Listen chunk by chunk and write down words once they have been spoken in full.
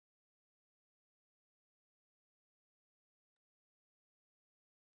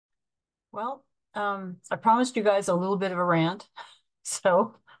Well, I promised you guys a little bit of a rant,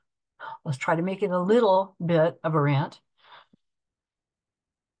 so let's try to make it a little bit of a rant.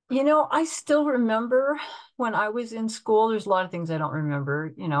 I still remember when I was in school, there's a lot of things I don't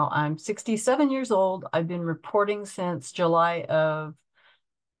remember. I'm 67 years old. I've been reporting since July of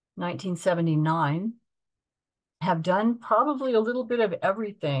 1979, have done probably a little bit of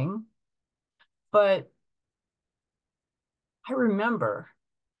everything, but I remember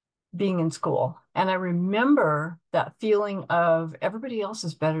being in school. And I remember that feeling of everybody else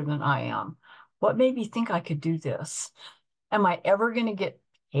is better than I am. What made me think I could do this? Am I ever going to get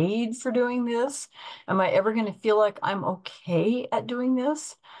paid for doing this? Am I ever going to feel like I'm okay at doing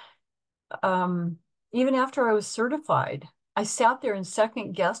this? Um, Even after I was certified, I sat there and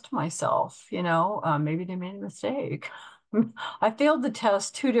second guessed myself, maybe they made a mistake. I failed the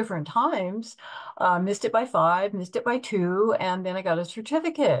test two different times, missed it by 5, missed it by 2, and then I got a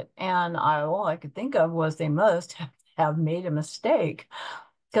certificate. And all I could think of was they must have made a mistake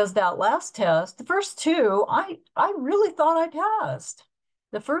because that last test, the first two, I really thought I passed.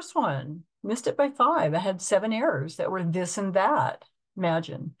 The first one, missed it by 5. I had 7 errors that were this and that.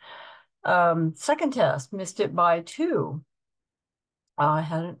 Imagine. Second test, missed it by 2. I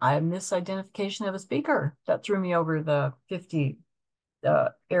had a misidentification of a speaker that threw me over the 50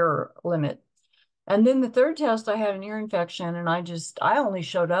 error limit. And then the third test, I had an ear infection, and I only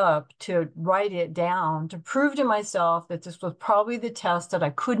showed up to write it down to prove to myself that this was probably the test that I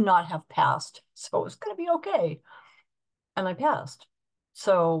could not have passed. So it was going to be okay. And I passed.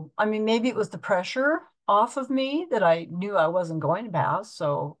 So, I mean, maybe it was the pressure off of me that I knew I wasn't going to pass.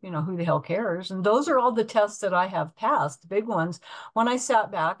 So, who the hell cares? And those are all the tests that I have passed, the big ones. When I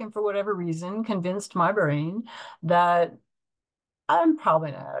sat back and for whatever reason convinced my brain that I'm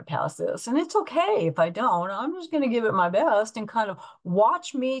probably not going to pass this. And it's okay if I don't. I'm just going to give it my best and kind of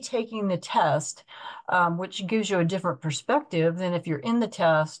watch me taking the test, which gives you a different perspective than if you're in the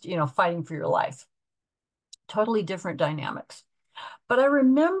test, fighting for your life. Totally different dynamics. But I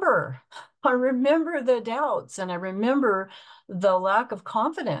remember the doubts, and I remember the lack of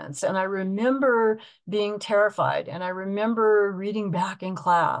confidence, and I remember being terrified, and I remember reading back in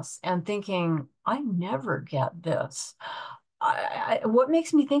class and thinking, I never get this. What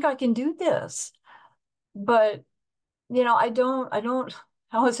makes me think I can do this? But I don't.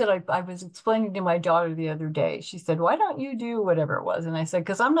 How was it? I was explaining to my daughter the other day. She said, "Why don't you do whatever it was?" And I said,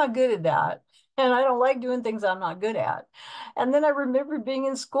 "Because I'm not good at that. And I don't like doing things I'm not good at." And then I remember being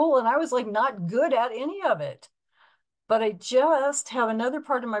in school and I was like not good at any of it. But I just have another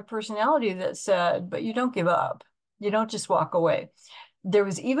part of my personality that said, "But you don't give up. You don't just walk away." There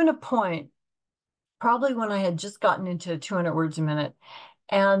was even a point, probably when I had just gotten into 200 words a minute,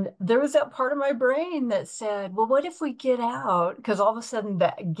 and there was that part of my brain that said, well, what if we get out? Because all of a sudden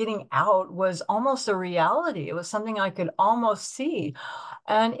that getting out was almost a reality. It was something I could almost see.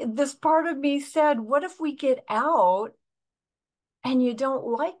 And this part of me said, what if we get out and you don't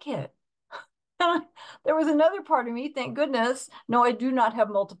like it? There was another part of me, thank goodness. No, I do not have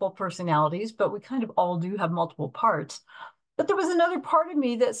multiple personalities, but we kind of all do have multiple parts. But there was another part of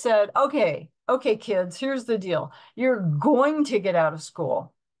me that said, okay, kids, here's the deal. You're going to get out of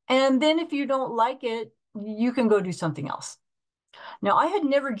school. And then if you don't like it, you can go do something else. Now, I had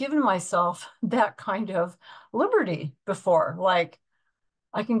never given myself that kind of liberty before. Like,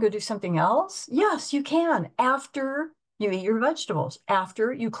 I can go do something else. Yes, you can. After you eat your vegetables,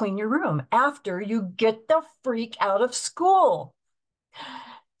 after you clean your room, after you get the freak out of school.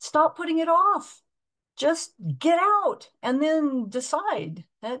 Stop putting it off. Just get out and then decide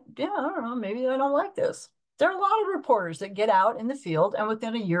that, yeah, I don't know, maybe I don't like this. There are a lot of reporters that get out in the field and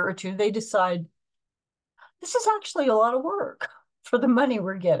within a year or two, they decide this is actually a lot of work for the money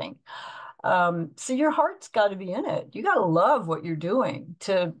we're getting. So your heart's got to be in it. You got to love what you're doing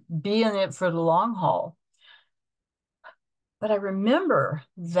to be in it for the long haul. But I remember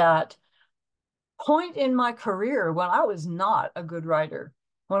that point in my career when I was not a good writer,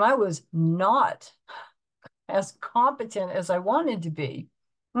 when I was not as competent as I wanted to be.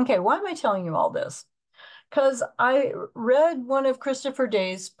 Okay, why am I telling you all this? Because I read one of Christopher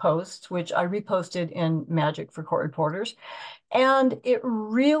Day's posts, which I reposted in Magic for Court Reporters, and it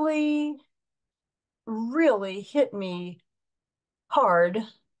really, really hit me hard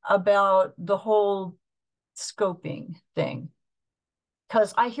about the whole scoping thing.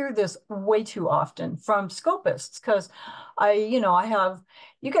 Because I hear this way too often from scopists. Because I have,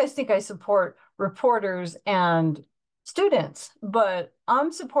 you guys think I support reporters and students, but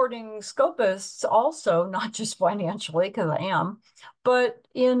I'm supporting scopists also, not just financially, because I am, but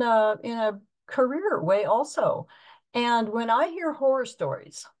in a career way also. And when I hear horror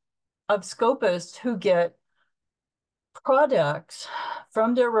stories of scopists who get products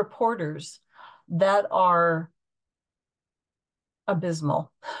from their reporters that are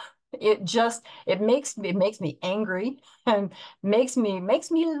abysmal. It makes me angry and makes me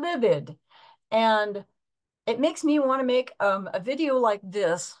livid, and it makes me want to make a video like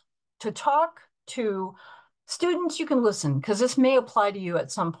this to talk to students. You can listen because this may apply to you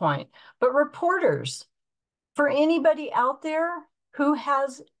at some point, but reporters, for anybody out there who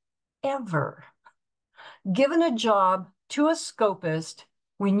has ever given a job to a scopist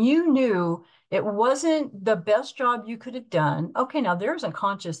when you knew it wasn't the best job you could have done. Okay, now there's a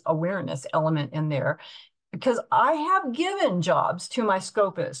conscious awareness element in there, because I have given jobs to my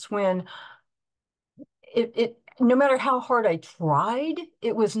scopist when it no matter how hard I tried,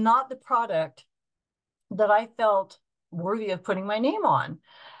 it was not the product that I felt worthy of putting my name on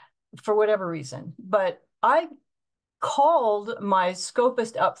for whatever reason. But I called my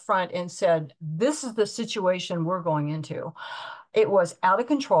scopist up front and said, this is the situation we're going into. It was out of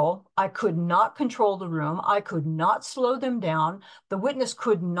control. I could not control the room. I could not slow them down. The witness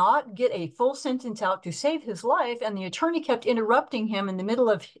could not get a full sentence out to save his life, and the attorney kept interrupting him in the middle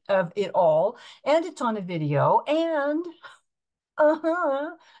of it all. And it's on a video, and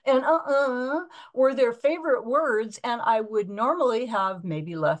uh-huh and were their favorite words, and I would normally have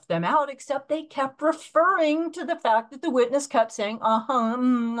maybe left them out, except they kept referring to the fact that the witness kept saying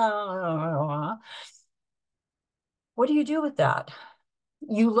What do you do with that?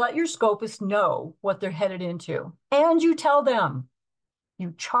 You let your scopist know what they're headed into, and you tell them,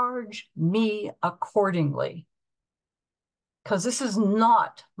 you charge me accordingly, because this is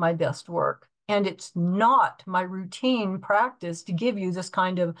not my best work. And it's not my routine practice to give you this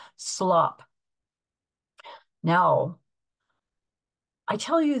kind of slop. Now, I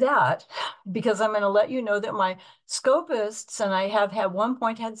tell you that because I'm going to let you know that my scopists, and I have at one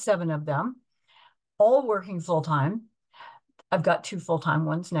point had 7 of them, all working full time. I've got 2 full-time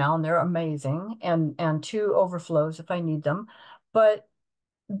ones now, and they're amazing, and 2 overflows if I need them. But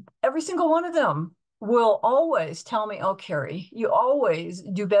every single one of them will always tell me, oh, Carrie, you always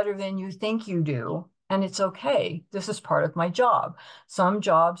do better than you think you do. And it's okay. This is part of my job. Some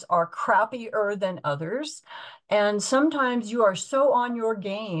jobs are crappier than others. And sometimes you are so on your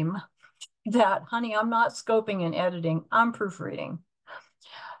game that, honey, I'm not scoping and editing, I'm proofreading.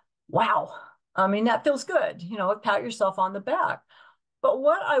 Wow. I mean, that feels good. Pat yourself on the back. But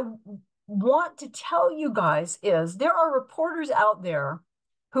what I want to tell you guys is there are reporters out there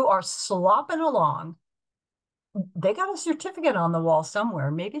who are slopping along. They got a certificate on the wall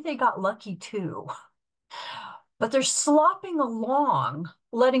somewhere. Maybe they got lucky too. But they're slopping along,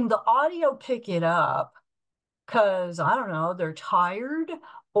 letting the audio pick it up because, I don't know, they're tired,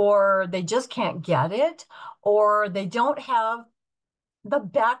 or they just can't get it, or they don't have the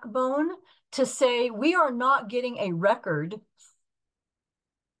backbone to say, we are not getting a record.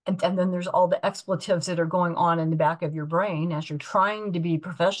 And then there's all the expletives that are going on in the back of your brain as you're trying to be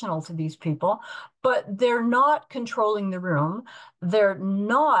professional to these people, but they're not controlling the room. They're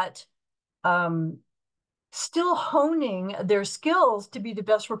not still honing their skills to be the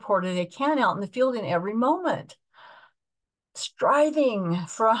best reporter they can out in the field in every moment. Striving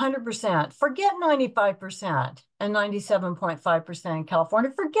for 100%, forget 95% and 97.5% in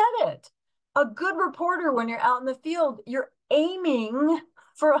California, forget it. A good reporter, when you're out in the field, you're aiming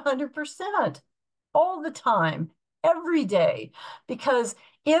for 100% all the time, every day, because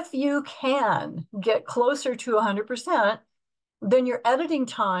if you can get closer to 100%, then your editing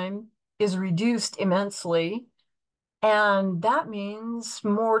time is reduced immensely. And that means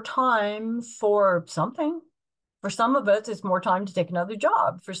more time for something. For some of us, it's more time to take another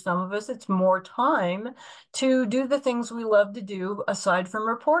job. For some of us, it's more time to do the things we love to do aside from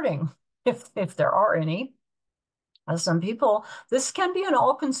reporting, if there are any. As some people, this can be an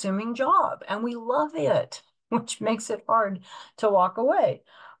all-consuming job, and we love it, which makes it hard to walk away.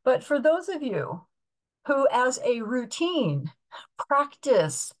 But for those of you who, as a routine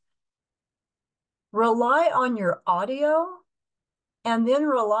practice, rely on your audio and then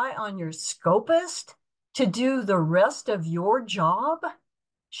rely on your scopist to do the rest of your job,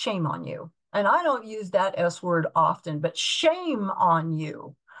 shame on you. And I don't use that S word often, but shame on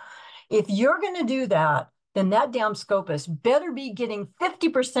you. If you're going to do that, then that damn scopist better be getting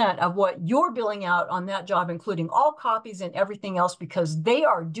 50% of what you're billing out on that job, including all copies and everything else, because they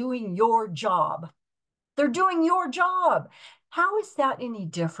are doing your job. They're doing your job. How is that any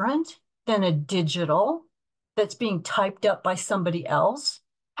different than a digital that's being typed up by somebody else?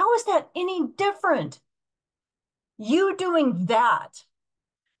 How is that any different? You doing that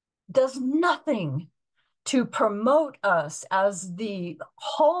does nothing to promote us as the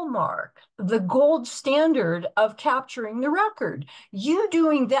hallmark, the gold standard of capturing the record. You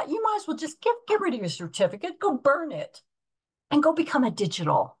doing that, you might as well just get rid of your certificate, go burn it, and go become a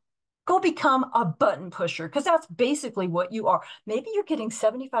digital. Go become a button pusher, because that's basically what you are. Maybe you're getting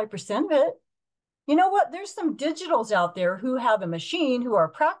 75% of it. You know what? There's some digitals out there who have a machine, who are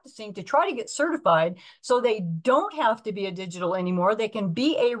practicing to try to get certified so they don't have to be a digital anymore. They can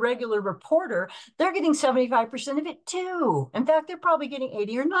be a regular reporter. They're getting 75% of it too. In fact, they're probably getting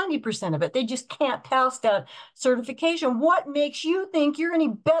 80 or 90% of it. They just can't pass that certification. What makes you think you're any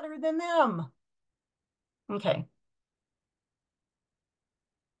better than them? Okay.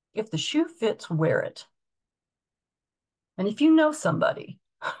 If the shoe fits, wear it. And if you know somebody,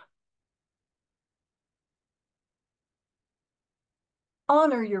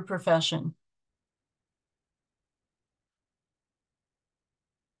 honor your profession.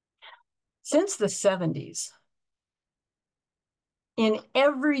 Since the 70s, in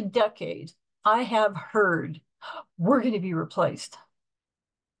every decade, I have heard we're going to be replaced.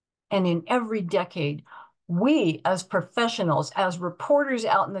 And in every decade, we as professionals, as reporters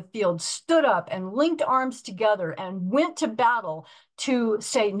out in the field, stood up and linked arms together and went to battle to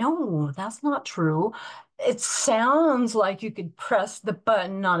say, no, that's not true. It sounds like you could press the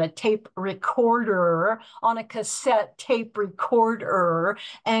button on a tape recorder, on a cassette tape recorder,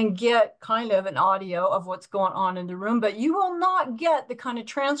 and get kind of an audio of what's going on in the room, but you will not get the kind of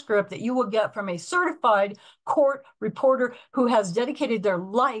transcript that you will get from a certified court reporter who has dedicated their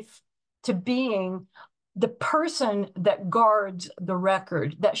life to being the person that guards the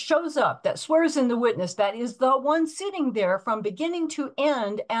record, that shows up, that swears in the witness, that is the one sitting there from beginning to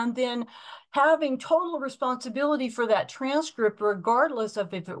end, and then having total responsibility for that transcript, regardless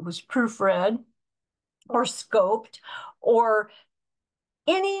of if it was proofread or scoped or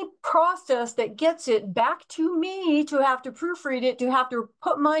any process that gets it back to me to have to proofread it, to have to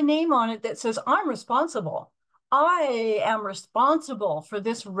put my name on it that says I'm responsible. I am responsible for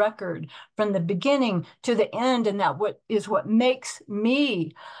this record from the beginning to the end, and that what makes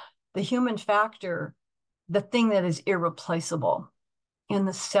me the human factor, the thing that is irreplaceable. In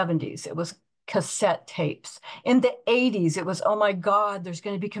the 70s, it was cassette tapes. In the 80s, it was, oh my God, there's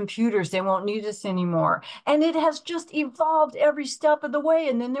going to be computers. They won't need us anymore. And it has just evolved every step of the way.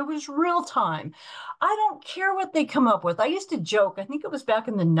 And then there was real time. I don't care what they come up with. I used to joke, I think it was back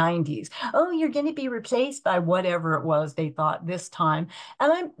in the 90s, oh, you're going to be replaced by whatever it was they thought this time.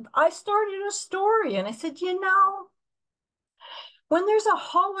 And I started a story and I said, when there's a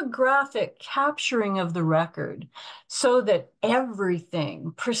holographic capturing of the record so that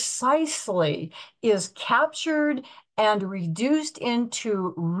everything precisely is captured and reduced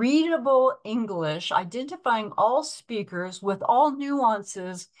into readable English, identifying all speakers with all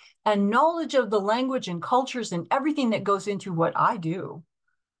nuances and knowledge of the language and cultures and everything that goes into what I do.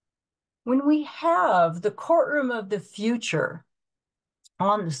 When we have the courtroom of the future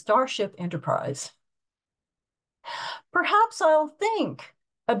on the Starship Enterprise, perhaps I'll think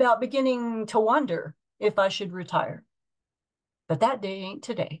about beginning to wonder if I should retire. But that day ain't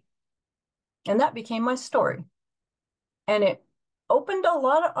today. And that became my story. And it opened a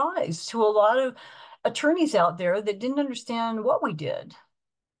lot of eyes to a lot of attorneys out there that didn't understand what we did.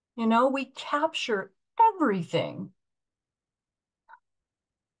 We capture everything.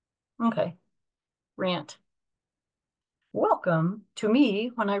 Okay, rant. Welcome to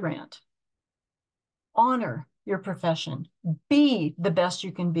me when I rant. Honor your profession. Be the best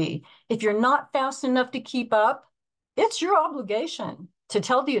you can be. If you're not fast enough to keep up, it's your obligation to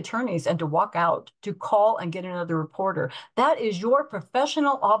tell the attorneys and to walk out, to call and get another reporter. That is your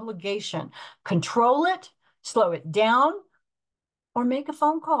professional obligation. Control it, slow it down, or make a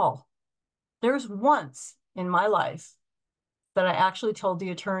phone call. There's once in my life that I actually told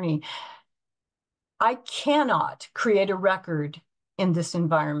the attorney, I cannot create a record in this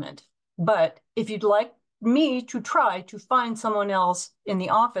environment. But if you'd like me to try to find someone else in the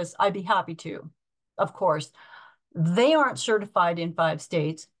office, I'd be happy to. Of course, they aren't certified in 5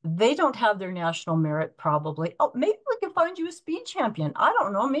 states. They don't have their national merit, probably. Oh, maybe we can find you a speed champion. I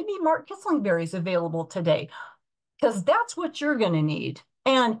don't know. Maybe Mark Kisslingberry is available today, because that's what you're going to need.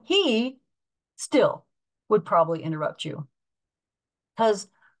 And he still would probably interrupt you, because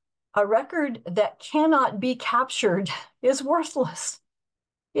a record that cannot be captured is worthless.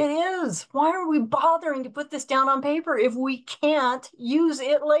 It is. Why are we bothering to put this down on paper if we can't use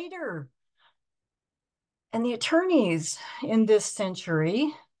it later? And the attorneys in this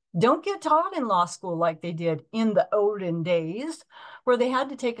century don't get taught in law school like they did in the olden days, where they had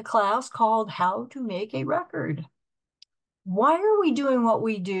to take a class called How to Make a Record. Why are we doing what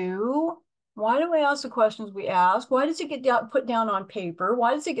we do? Why do we ask the questions we ask? Why does it get put down on paper?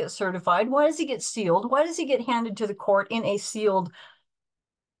 Why does it get certified? Why does it get sealed? Why does it get handed to the court in a sealed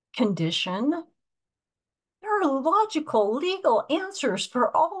condition? There are logical, legal answers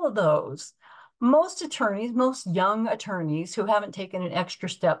for all of those. Most attorneys, most young attorneys who haven't taken an extra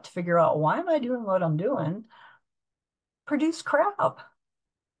step to figure out why am I doing what I'm doing, produce crap.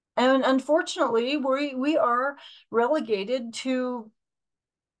 And unfortunately, we are relegated to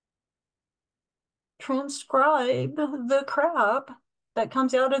transcribe the crap that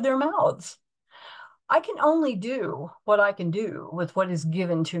comes out of their mouths. I can only do what I can do with what is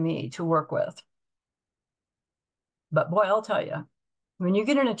given to me to work with. But boy, I'll tell you, when you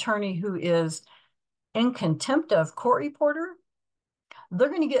get an attorney who is in contempt of court reporter, they're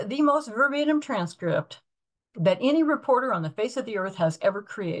going to get the most verbatim transcript that any reporter on the face of the earth has ever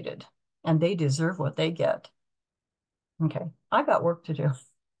created, and they deserve what they get. Okay, I got work to do.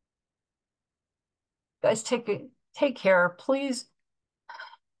 Guys, take care. Please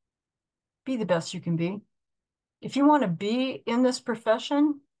be the best you can be. If you want to be in this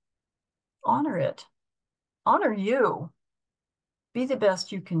profession, honor it. Honor you. Be the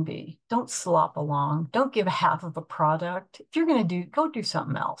best you can be. Don't slop along. Don't give half of a product. If you're going to go do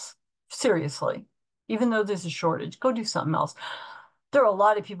something else. Seriously. Even though there's a shortage, go do something else. There are a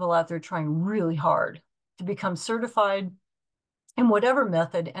lot of people out there trying really hard to become certified in whatever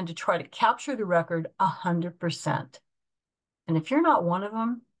method and to try to capture the record 100%. And if you're not one of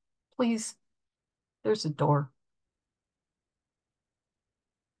them, please, there's a door.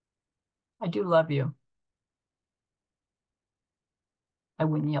 I do love you. I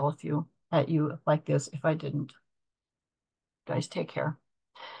wouldn't yell at you like this if I didn't. Guys, take care.